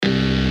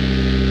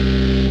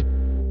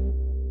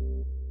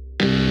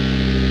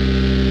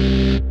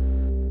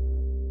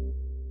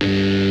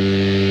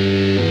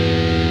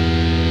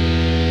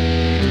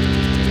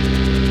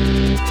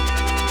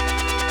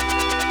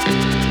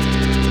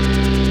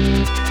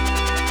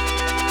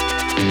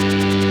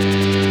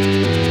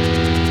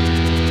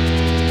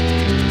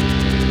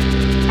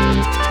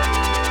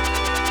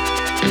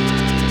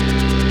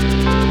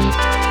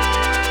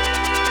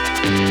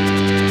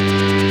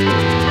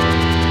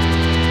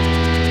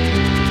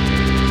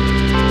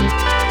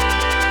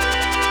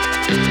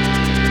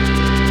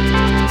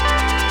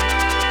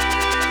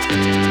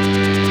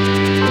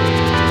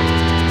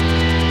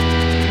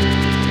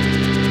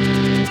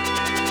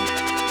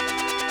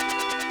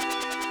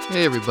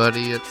Hey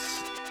everybody,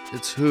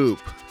 it's Hoop.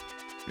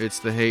 It's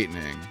the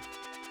Hatening.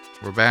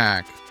 We're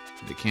back.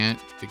 They can't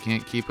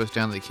keep us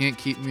down. They can't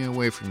keep me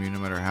away from you no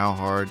matter how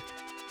hard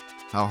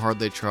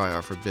they try.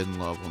 Our forbidden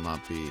love will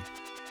not be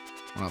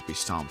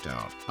stomped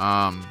out.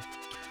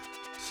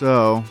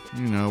 So,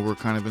 we're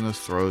kind of in the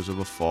throes of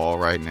the fall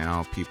right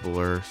now. People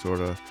are sort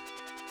of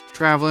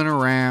traveling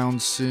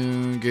around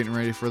soon, getting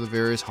ready for the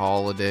various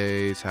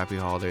holidays. Happy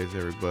holidays,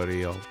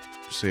 everybody. I'll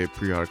say it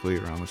periodically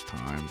around this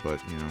time, but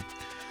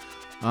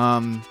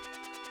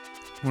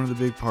one of the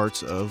big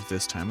parts of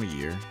this time of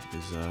year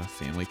is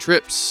family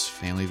trips,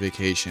 family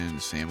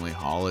vacations, family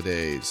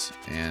holidays,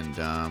 and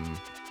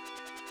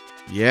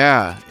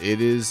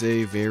it is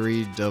a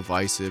very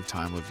divisive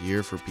time of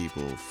year for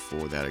people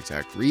for that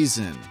exact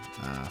reason.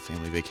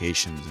 Family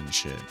vacations and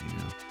shit,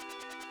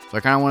 So I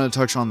kind of wanted to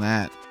touch on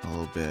that a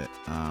little bit.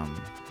 I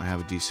have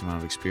a decent amount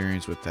of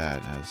experience with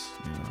that, as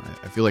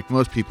I feel like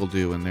most people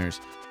do, and there's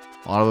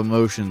a lot of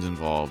emotions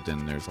involved,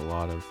 and there's a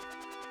lot of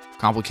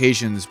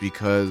complications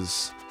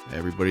because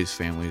everybody's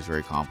family is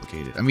very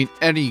complicated. I mean,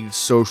 any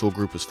social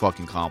group is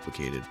fucking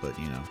complicated, but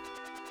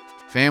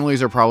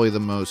families are probably the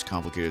most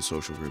complicated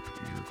social group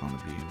you're going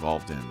to be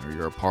involved in, or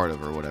you're a part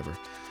of, or whatever.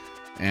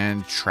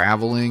 And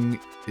traveling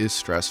is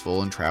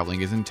stressful, and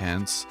traveling is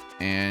intense,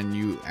 and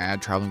you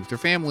add traveling with your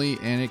family,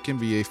 and it can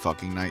be a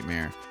fucking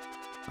nightmare.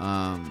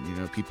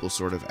 People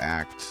sort of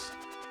act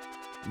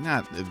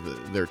not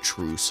their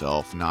true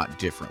self, not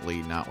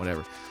differently, not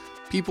whatever.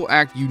 People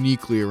act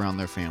uniquely around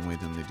their family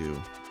than they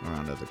do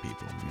around other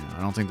people.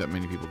 I don't think that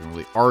many people can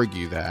really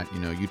argue that.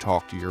 You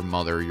talk to your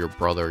mother, your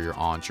brother, your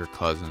aunts, your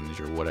cousins,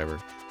 your whatever,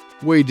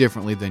 way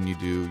differently than you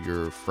do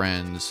your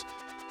friends,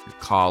 your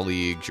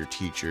colleagues, your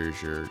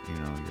teachers, your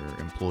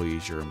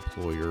employees, your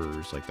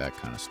employers, like that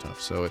kind of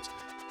stuff. So it's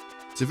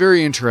a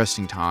very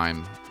interesting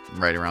time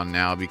right around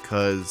now,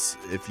 because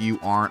if you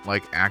aren't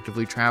like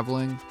actively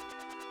traveling,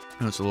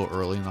 I know it's a little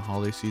early in the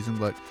holiday season,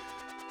 but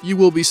you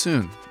will be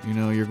soon.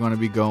 You're going to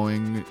be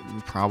going,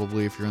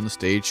 probably if you're in the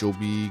States, you'll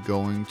be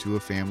going to a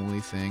family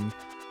thing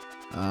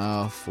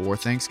for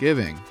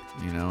Thanksgiving,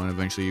 and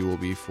eventually you will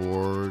be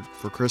for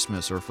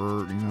Christmas or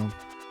for,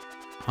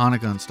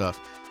 Hanukkah and stuff.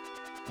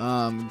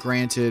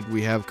 Granted,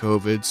 we have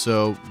COVID,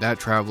 so that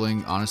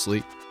traveling,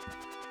 honestly,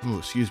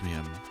 excuse me,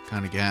 I'm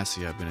kind of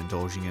gassy. I've been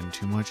indulging in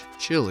too much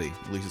chili.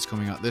 At least it's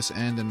coming out this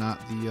end and not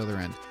the other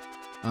end.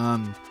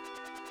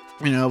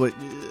 But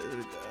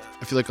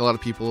I feel like a lot of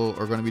people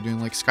are going to be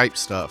doing like Skype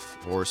stuff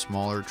or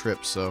smaller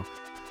trips. So,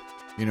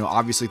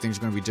 obviously things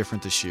are going to be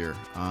different this year,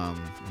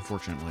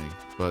 unfortunately.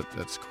 But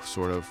that's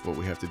sort of what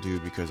we have to do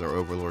because our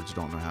overlords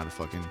don't know how to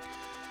fucking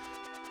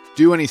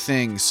do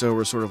anything. So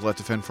we're sort of left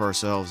to fend for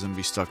ourselves and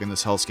be stuck in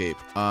this hellscape.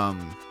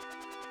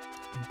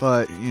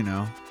 But,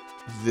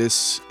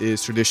 this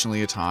is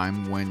traditionally a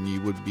time when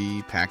you would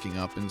be packing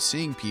up and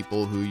seeing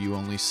people who you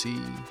only see,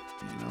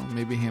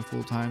 maybe a handful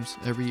of times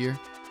every year,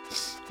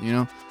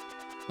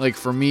 Like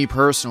for me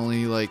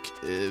personally, like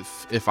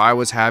if I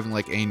was having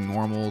like a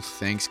normal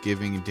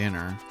Thanksgiving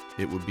dinner,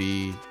 it would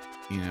be,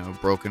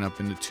 broken up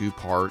into two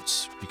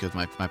parts because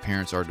my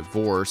parents are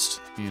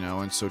divorced,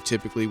 and so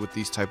typically with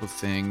these type of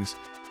things,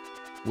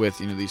 with,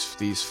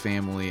 these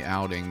family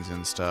outings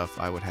and stuff,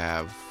 I would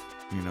have,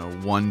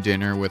 one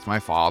dinner with my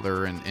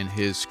father and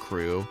his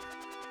crew,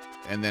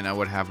 and then I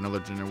would have another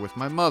dinner with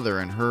my mother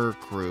and her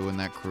crew, and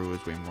that crew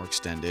is way more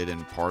extended,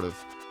 and part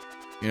of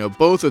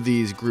both of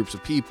these groups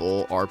of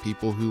people are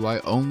people who I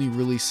only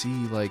really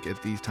see like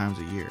at these times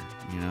of year.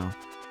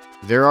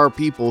 There are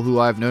people who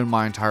I've known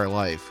my entire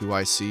life who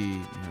I see,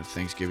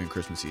 Thanksgiving,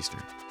 Christmas, Easter.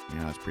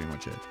 That's pretty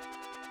much it.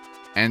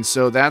 And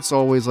so that's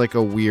always like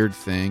a weird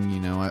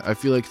thing. I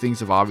feel like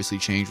things have obviously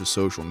changed with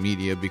social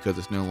media because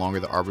it's no longer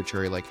the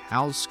arbitrary, like,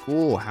 how's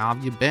school? How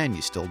have you been?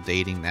 You still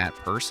dating that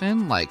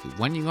person? Like,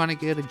 when you gonna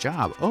get a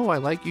job? Oh, I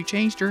like you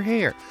changed your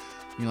hair.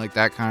 Like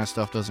that kind of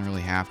stuff doesn't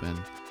really happen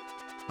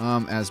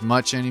as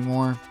much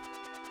anymore,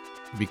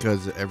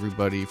 because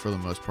everybody for the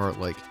most part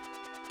like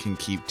can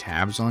keep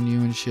tabs on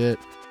you and shit.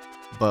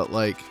 But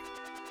like,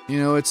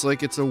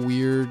 it's a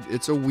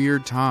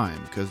weird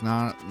time because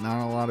not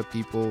a lot of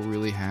people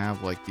really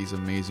have like these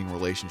amazing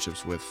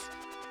relationships with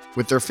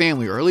their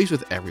family, or at least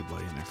with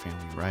everybody in their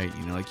family, right?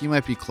 Like you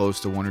might be close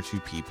to one or two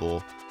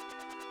people,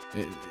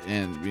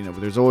 and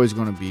but there's always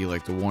going to be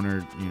like the one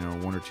or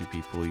two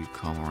people you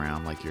come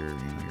around, like your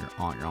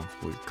aunt, your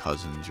uncle, your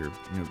cousins, your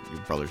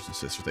brothers and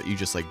sisters that you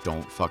just like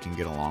don't fucking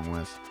get along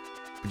with.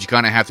 But you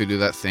kind of have to do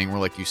that thing where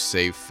like you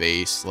save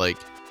face, like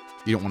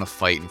you don't want to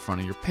fight in front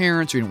of your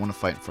parents, or you don't want to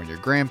fight in front of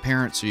your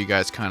grandparents, so you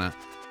guys kind of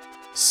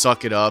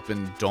suck it up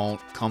and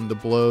don't come to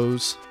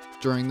blows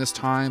during this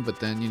time. But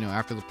then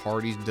after the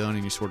party's done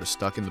and you're sort of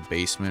stuck in the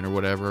basement or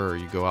whatever, or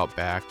you go out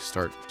back to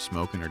start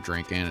smoking or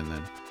drinking, and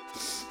then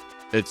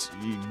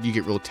you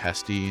get real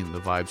testy, and the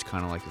vibe's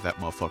kind of like, if that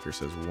motherfucker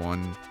says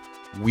one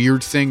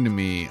weird thing to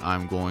me,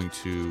 I'm going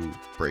to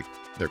break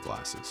their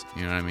glasses.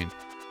 You know what I mean?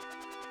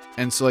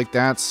 And so like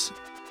that's,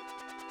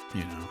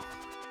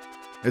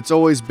 It's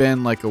always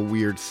been like a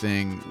weird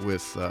thing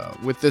with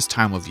this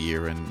time of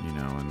year, and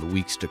in the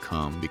weeks to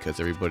come, because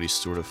everybody's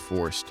sort of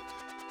forced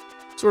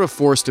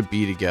to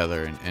be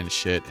together and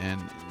shit,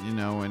 and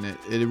and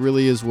it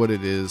really is what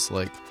it is.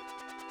 Like,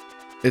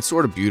 it's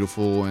sort of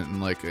beautiful and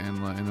like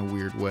in a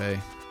weird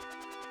way.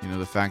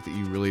 The fact that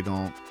you really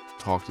don't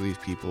talk to these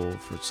people,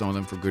 for some of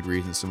them for good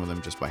reasons, some of them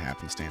just by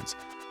happenstance.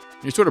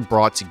 You're sort of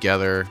brought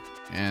together,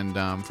 and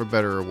for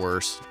better or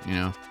worse,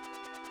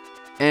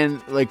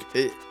 And like,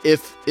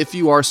 if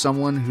you are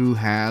someone who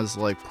has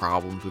like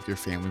problems with your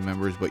family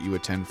members, but you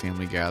attend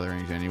family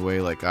gatherings anyway,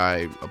 like,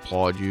 I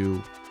applaud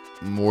you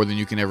more than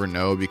you can ever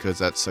know, because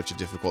that's such a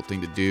difficult thing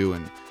to do,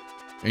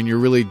 and you're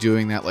really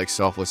doing that like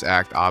selfless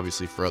act,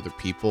 obviously, for other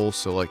people.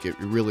 So like, it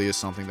really is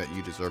something that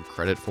you deserve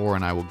credit for,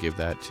 and I will give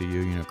that to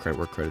you. Credit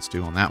where credit's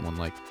due on that one.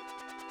 Like,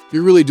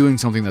 you're really doing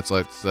something that's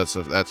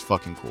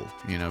fucking cool.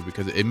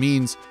 Because it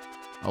means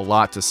a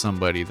lot to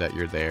somebody that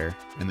you're there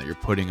and that you're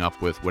putting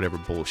up with whatever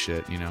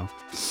bullshit.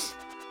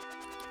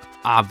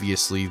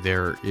 Obviously,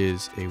 there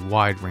is a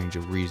wide range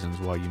of reasons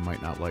why you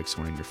might not like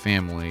someone in your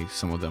family.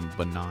 Some of them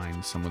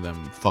benign, some of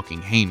them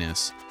fucking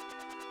heinous.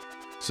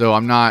 So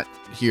I'm not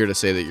here to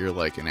say that you're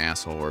like an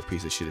asshole or a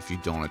piece of shit if you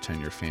don't attend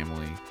your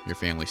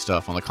family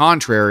stuff. On the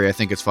contrary, I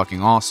think it's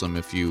fucking awesome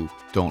if you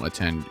don't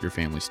attend your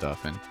family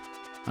stuff. And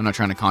I'm not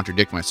trying to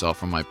contradict myself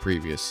from my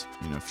previous,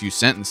 few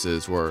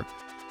sentences or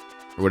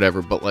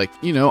whatever. But like,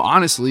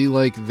 honestly,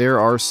 like, there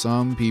are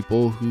some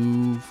people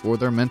who, for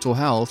their mental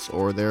health,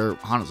 or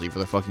honestly, for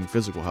their fucking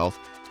physical health,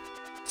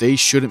 they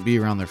shouldn't be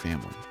around their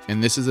family.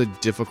 And this is a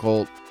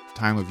difficult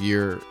time of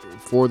year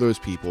for those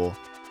people.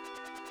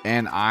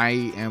 And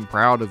I am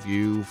proud of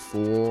you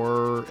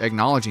for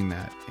acknowledging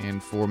that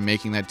and for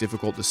making that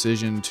difficult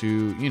decision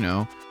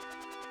to,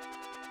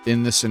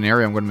 in this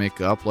scenario I'm going to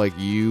make up, like,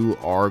 you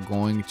are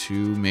going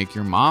to make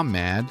your mom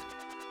mad,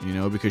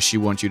 because she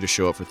wants you to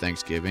show up for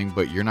Thanksgiving,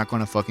 but you're not going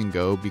to fucking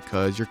go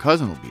because your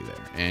cousin will be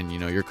there. And,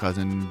 your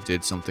cousin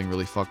did something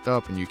really fucked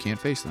up and you can't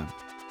face them,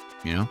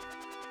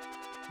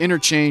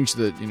 Interchange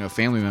the,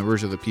 family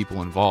members or the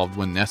people involved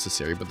when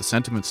necessary, but the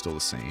sentiment's still the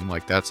same.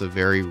 Like, that's a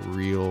very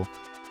real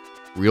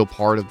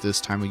part of this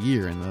time of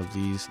year and of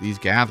these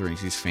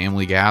gatherings, these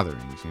family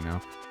gatherings,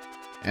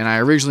 And I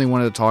originally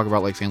wanted to talk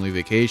about like family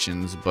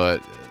vacations,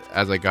 but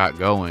as I got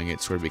going,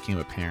 it sort of became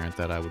apparent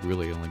that I would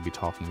really only be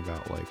talking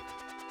about like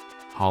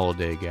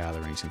holiday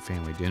gatherings and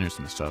family dinners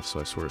and stuff. So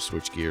I sort of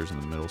switched gears in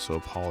the middle. So I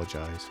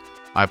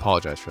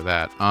apologize for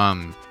that.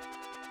 I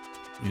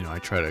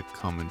try to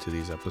come into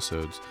these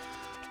episodes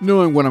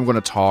knowing what I'm going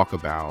to talk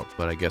about,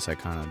 but I guess I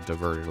kind of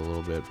diverted a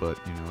little bit, but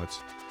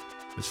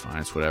it's fine.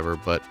 It's whatever.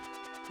 But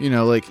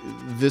like,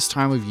 this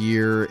time of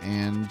year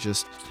and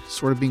just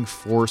sort of being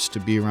forced to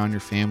be around your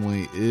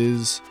family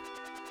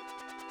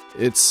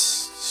it's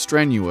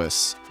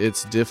strenuous.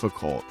 It's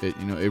difficult. It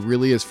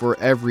really is for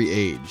every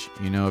age.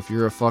 If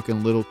you're a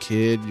fucking little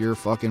kid, you're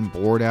fucking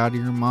bored out of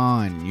your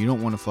mind and you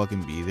don't want to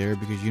fucking be there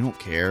because you don't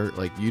care.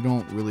 Like, you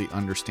don't really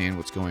understand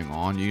what's going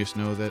on. You just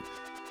know that,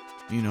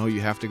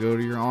 you have to go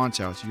to your aunt's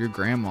house or your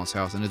grandma's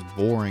house and it's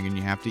boring and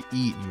you have to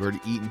eat and you've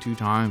already eaten 2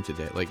 times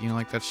today. Like,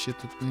 like that shit,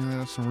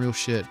 that's some real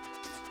shit.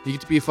 You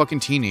get to be a fucking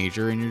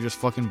teenager and you're just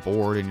fucking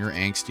bored and you're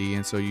angsty,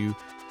 and so you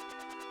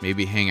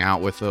maybe hang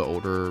out with the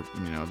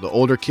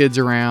older kids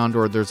around,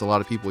 or there's a lot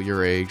of people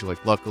your age.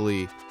 Like,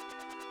 luckily,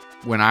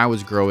 when I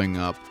was growing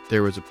up,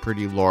 there was a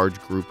pretty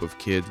large group of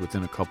kids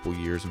within a couple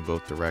years in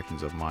both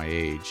directions of my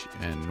age,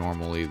 and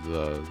normally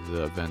the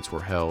events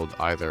were held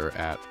either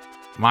at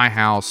my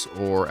house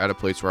or at a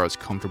place where I was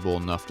comfortable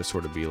enough to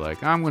sort of be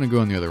like, I'm going to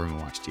go in the other room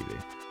and watch TV.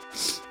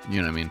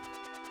 You know what I mean?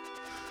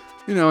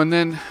 And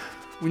then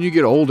when you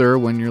get older,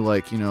 when you're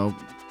like,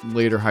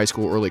 later high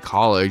school, early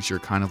college, you're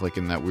kind of like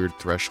in that weird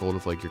threshold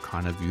of like, you're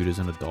kind of viewed as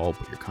an adult,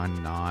 but you're kind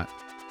of not.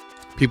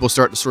 People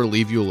start to sort of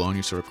leave you alone.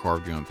 You sort of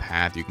carve your own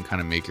path. You can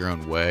kind of make your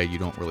own way. You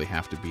don't really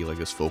have to be like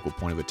this focal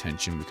point of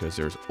attention, because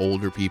there's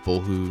older people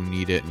who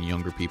need it and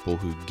younger people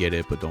who get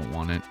it but don't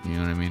want it. You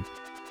know what I mean?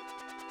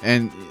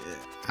 And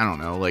I don't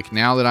know, like,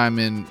 now that I'm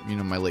in,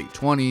 my late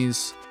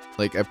 20s,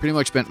 like, I pretty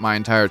much spent my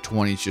entire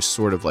 20s just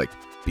sort of like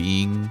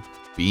being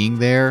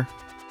there,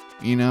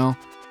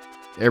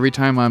 Every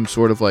time I'm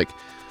sort of like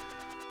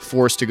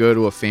forced to go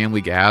to a family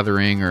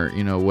gathering or,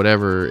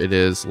 whatever it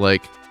is,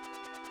 like,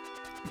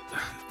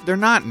 they're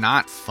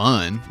not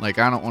fun. Like,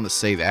 I don't want to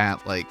say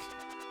that. Like,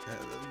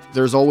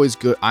 there's always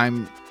good. I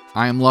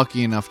am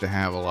lucky enough to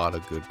have a lot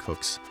of good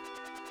cooks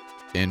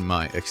in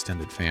my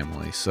extended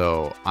family,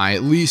 so I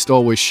at least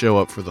always show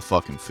up for the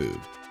fucking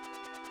food.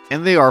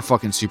 And they are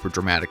fucking super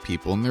dramatic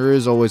people, and there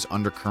is always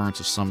undercurrents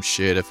of some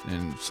shit,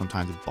 and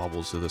sometimes it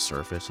bubbles to the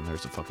surface, and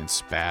there's a fucking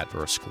spat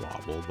or a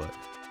squabble, but,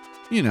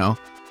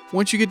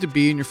 once you get to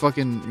be in your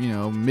fucking,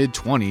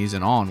 mid-20s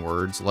and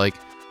onwards, like,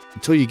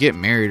 until you get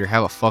married or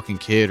have a fucking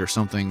kid or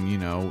something,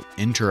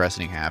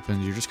 interesting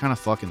happens, you're just kind of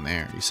fucking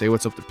there. You say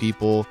what's up to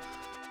people,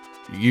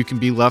 you can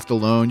be left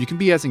alone, you can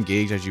be as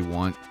engaged as you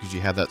want, because you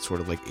have that sort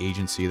of, like,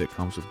 agency that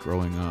comes with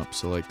growing up.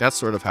 So, like, that's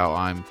sort of how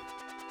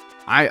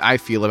I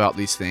feel about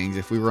these things.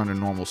 If we were under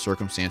normal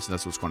circumstances,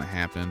 that's what's going to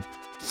happen.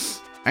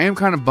 I am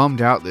kind of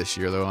bummed out this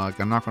year, though. Like,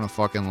 I'm not going to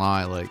fucking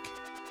lie. Like,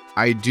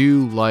 I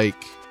do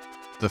like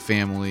the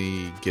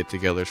family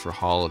get-togethers for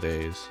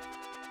holidays.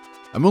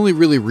 I'm only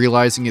really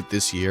realizing it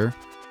this year,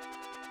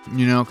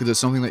 you know, because it's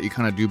something that you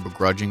kind of do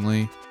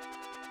begrudgingly.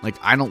 Like,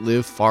 I don't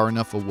live far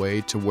enough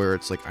away to where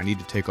it's like I need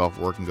to take off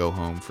work and go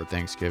home for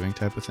Thanksgiving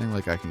type of thing.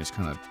 Like, I can just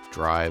kind of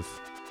drive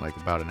like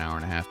about an hour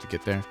and a half to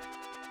get there.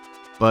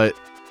 But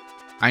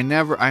I don't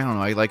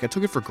know, I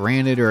took it for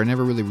granted, or I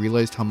never really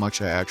realized how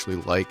much I actually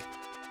like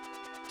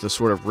the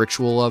sort of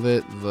ritual of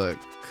it, the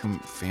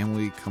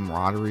family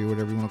camaraderie,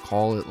 whatever you want to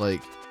call it.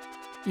 Like,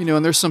 you know,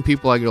 and there's some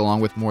people I get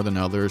along with more than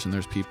others, and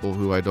there's people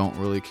who I don't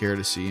really care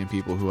to see, and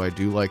people who I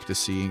do like to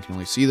see and can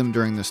only see them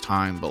during this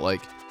time. But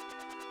like,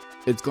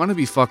 it's going to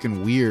be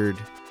fucking weird.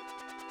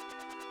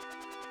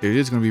 It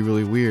is going to be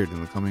really weird in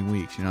the coming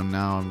weeks. You know,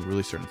 now I'm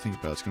really starting to think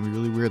about it. It's going to be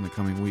really weird in the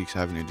coming weeks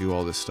having to do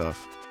all this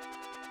stuff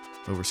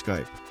over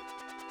Skype.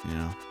 You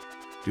know,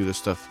 do this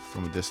stuff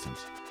from a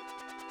distance.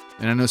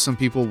 And I know some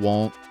people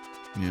won't.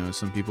 You know,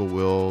 some people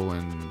will,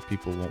 and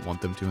people won't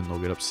want them to, and they'll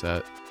get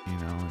upset. You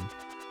know, and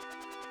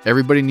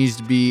everybody needs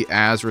to be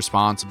as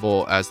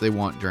responsible as they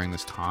want during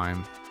this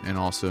time, and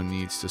also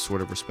needs to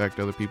sort of respect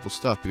other people's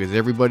stuff, because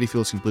everybody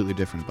feels completely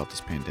different about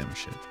this pandemic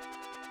shit.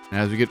 And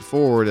as we get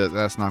forward,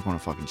 that's not going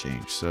to fucking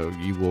change. So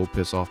you will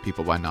piss off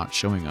people by not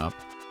showing up.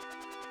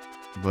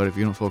 But if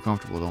you don't feel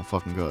comfortable, don't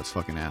fucking go. It's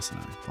fucking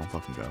asinine. Don't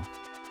fucking go.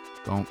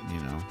 Don't, you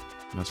know,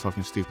 that's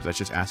fucking stupid. That's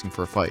just asking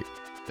for a fight.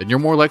 And you're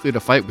more likely to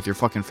fight with your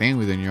fucking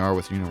family than you are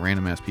with, you know,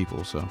 random ass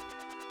people. So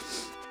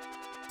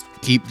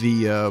keep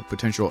the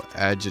potential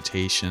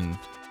agitation,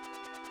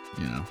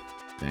 you know,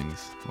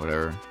 things,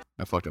 whatever.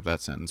 I fucked up that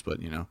sentence, but,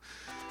 you know,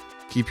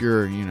 keep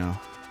your, you know,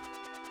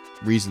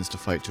 reasons to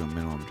fight to a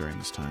minimum during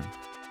this time.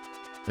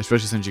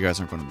 Especially since you guys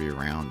aren't going to be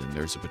around and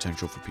there's a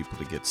potential for people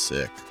to get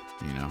sick,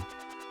 you know.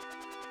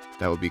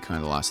 That would be kind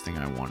of the last thing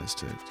I want, is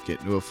to get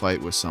into a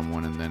fight with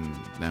someone and then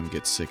them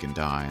get sick and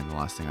die. And the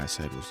last thing I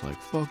said was like,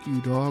 fuck you,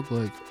 dog.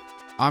 Like,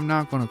 I'm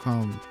not going to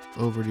come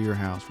over to your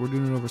house. We're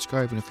doing it over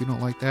Skype. And if you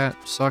don't like that,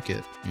 suck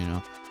it, you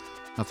know.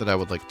 Not that I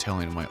would like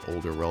telling my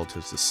older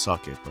relatives to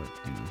suck it, but,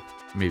 you know,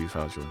 maybe if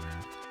I was really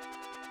mad.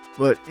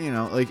 But, you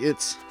know, like,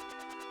 it's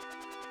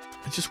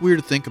just weird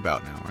to think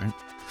about now, right?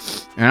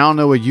 And I don't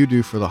know what you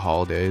do for the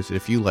holidays,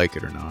 if you like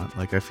it or not.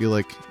 Like, I feel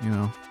like, you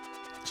know,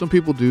 some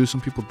people do, some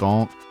people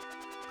don't.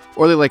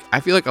 Or they like, I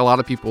feel like a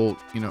lot of people,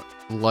 you know,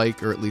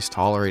 like or at least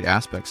tolerate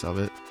aspects of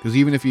it. Because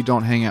even if you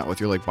don't hang out with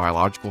your like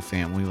biological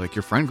family, like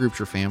your friend group's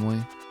your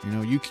family. You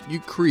know, you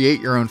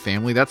create your own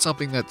family. That's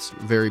something that's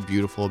very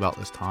beautiful about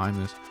this time.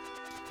 Is,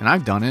 and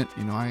I've done it.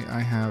 You know, I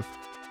have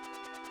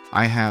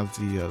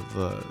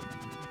the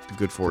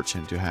good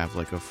fortune to have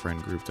like a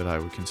friend group that I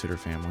would consider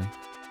family.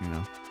 You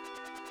know,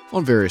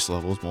 on various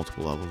levels,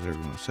 multiple levels, whatever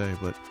you want to say.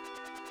 But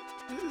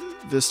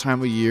this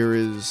time of year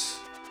is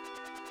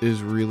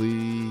really,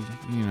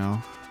 you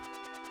know,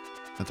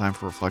 a time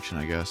for reflection,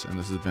 I guess. And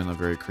this has been a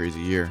very crazy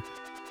year.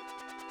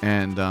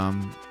 And,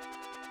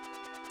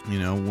 you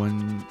know,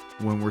 when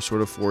we're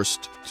sort of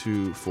forced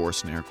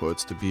in air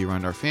quotes, to be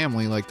around our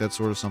family, like, that's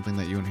sort of something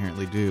that you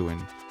inherently do.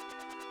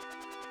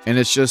 And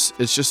it's just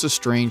a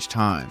strange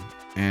time.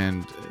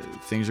 And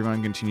things are going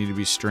to continue to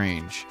be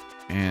strange.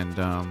 And,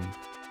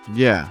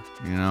 yeah,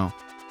 you know,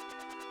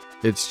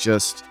 it's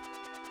just,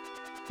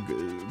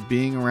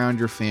 being around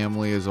your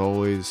family is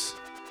always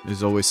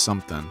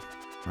something,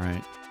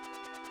 right?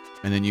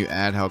 And then you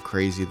add how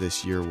crazy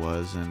this year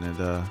was, and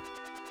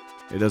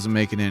it doesn't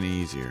make it any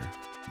easier,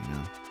 you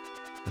know.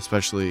 Not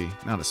especially,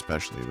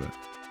 but,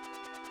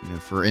 you know,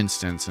 for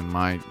instance, in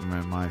my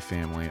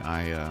family,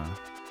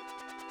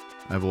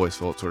 I've always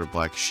felt sort of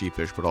black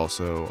sheepish, but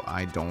also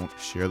I don't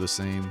share the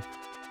same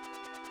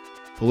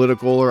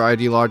political or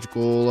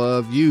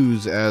ideological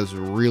views as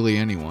really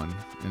anyone.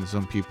 And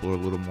some people are a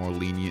little more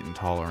lenient and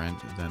tolerant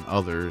than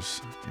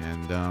others,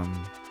 and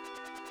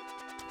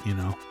you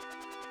know,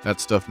 that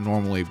stuff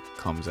normally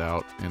comes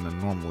out in a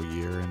normal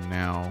year, and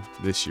now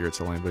this year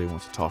it's all anybody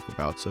wants to talk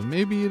about. So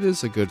maybe it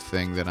is a good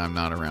thing that I'm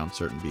not around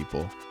certain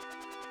people,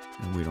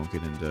 and we don't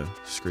get into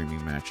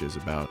screaming matches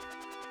about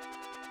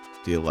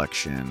the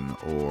election,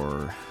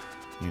 or,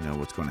 you know,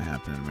 what's going to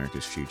happen in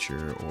America's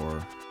future,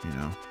 or, you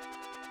know,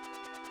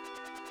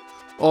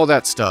 all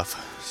that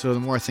stuff. So the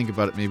more I think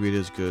about it, maybe it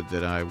is good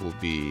that I will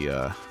be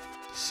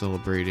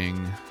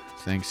celebrating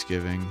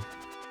Thanksgiving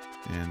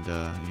and,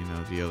 you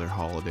know, the other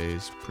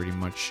holidays pretty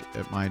much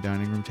at my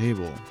dining room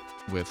table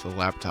with a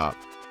laptop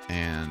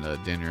and a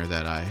dinner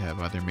that I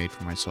have either made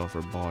for myself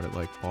or bought at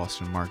like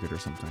Boston Market or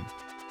something.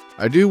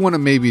 I do want to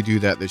maybe do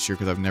that this year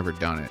because I've never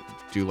done it.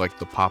 Do like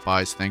the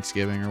Popeyes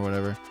Thanksgiving or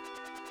whatever.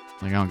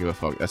 Like, I don't give a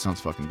fuck. That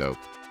sounds fucking dope.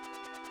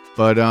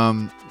 But,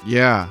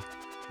 yeah,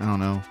 I don't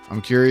know.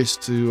 I'm curious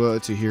to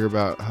hear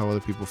about how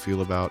other people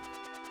feel about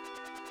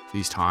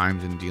these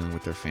times and dealing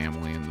with their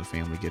family and the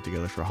family get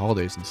together for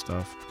holidays and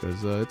stuff,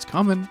 because it's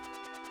coming.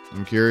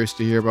 I'm curious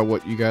to hear about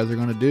what you guys are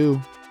going to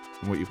do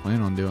and what you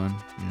plan on doing,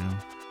 you know,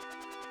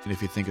 and if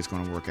you think it's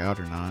going to work out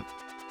or not.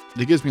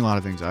 It gives me a lot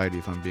of anxiety,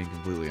 if I'm being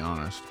completely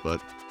honest,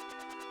 but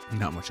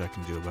not much I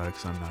can do about it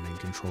because I'm not in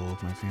control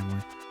of my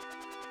family.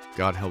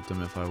 God help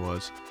them if I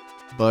was.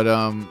 But,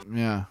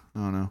 yeah, I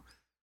don't know.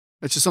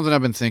 It's just something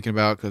I've been thinking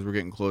about because we're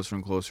getting closer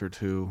and closer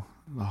to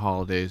the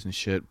holidays and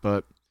shit.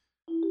 But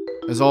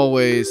as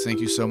always, thank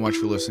you so much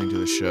for listening to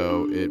the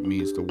show. It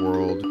means the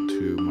world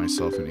to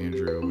myself and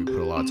Andrew. We put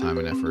a lot of time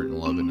and effort and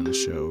love into the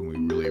show, and we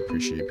really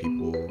appreciate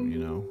people,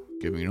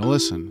 giving it a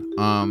listen.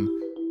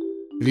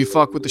 If you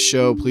fuck with the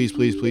show, please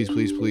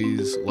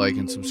like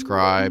and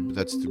subscribe.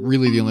 That's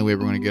really the only way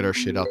we're going to get our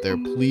shit out there.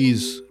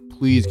 Please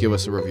give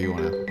us a review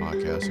on Apple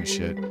Podcasts and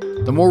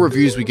shit. The more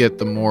reviews we get,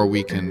 the more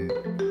we can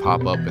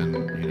pop up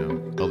in,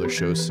 other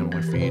shows,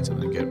 similar feeds,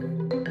 and then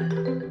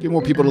get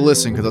more people to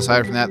listen, because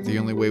aside from that, the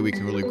only way we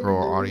can really grow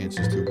our audience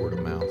is through word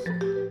of mouth.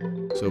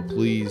 So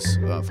please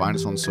find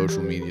us on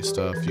social media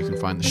stuff. You can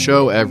find the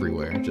show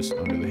everywhere, just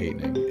under the Hate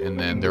Name. And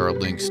then there are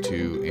links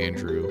to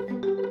Andrew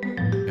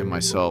and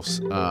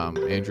myself's,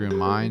 Andrew and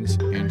mine's,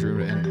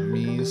 Andrew and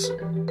me's.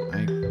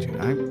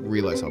 I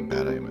realize how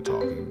bad I am at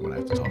talking when I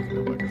have to talk into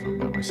a microphone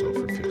by myself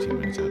for 15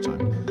 minutes at a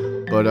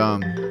time. But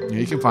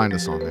you can find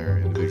us on there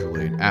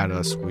individually and add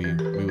us. We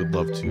would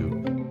love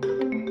to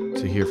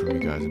hear from you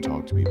guys and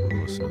talk to people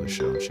who listen to the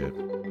show and shit.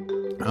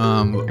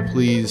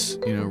 Please,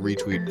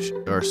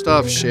 retweet our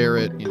stuff, share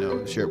it,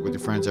 share it with your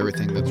friends,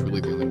 everything. That's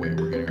really the only way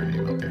we're getting our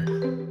name out there.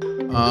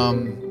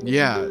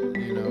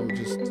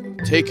 Just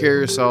take care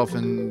of yourself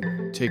and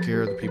take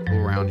care of the people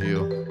around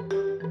you.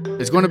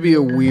 It's going to be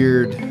a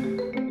weird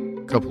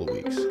couple of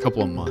weeks,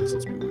 couple of months.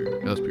 Let's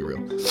be real.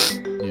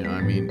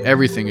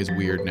 Everything is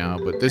weird now,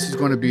 but this is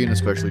going to be an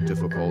especially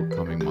difficult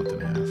coming month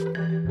and a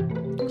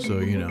half. So,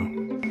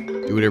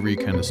 do whatever you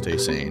can to stay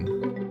sane.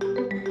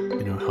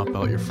 Help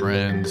out your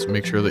friends.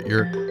 Make sure that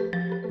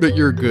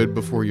you're good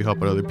before you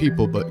help out other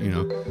people. But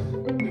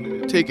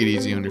take it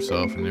easy on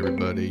yourself and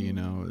everybody.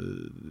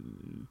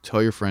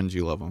 Tell your friends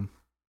you love them.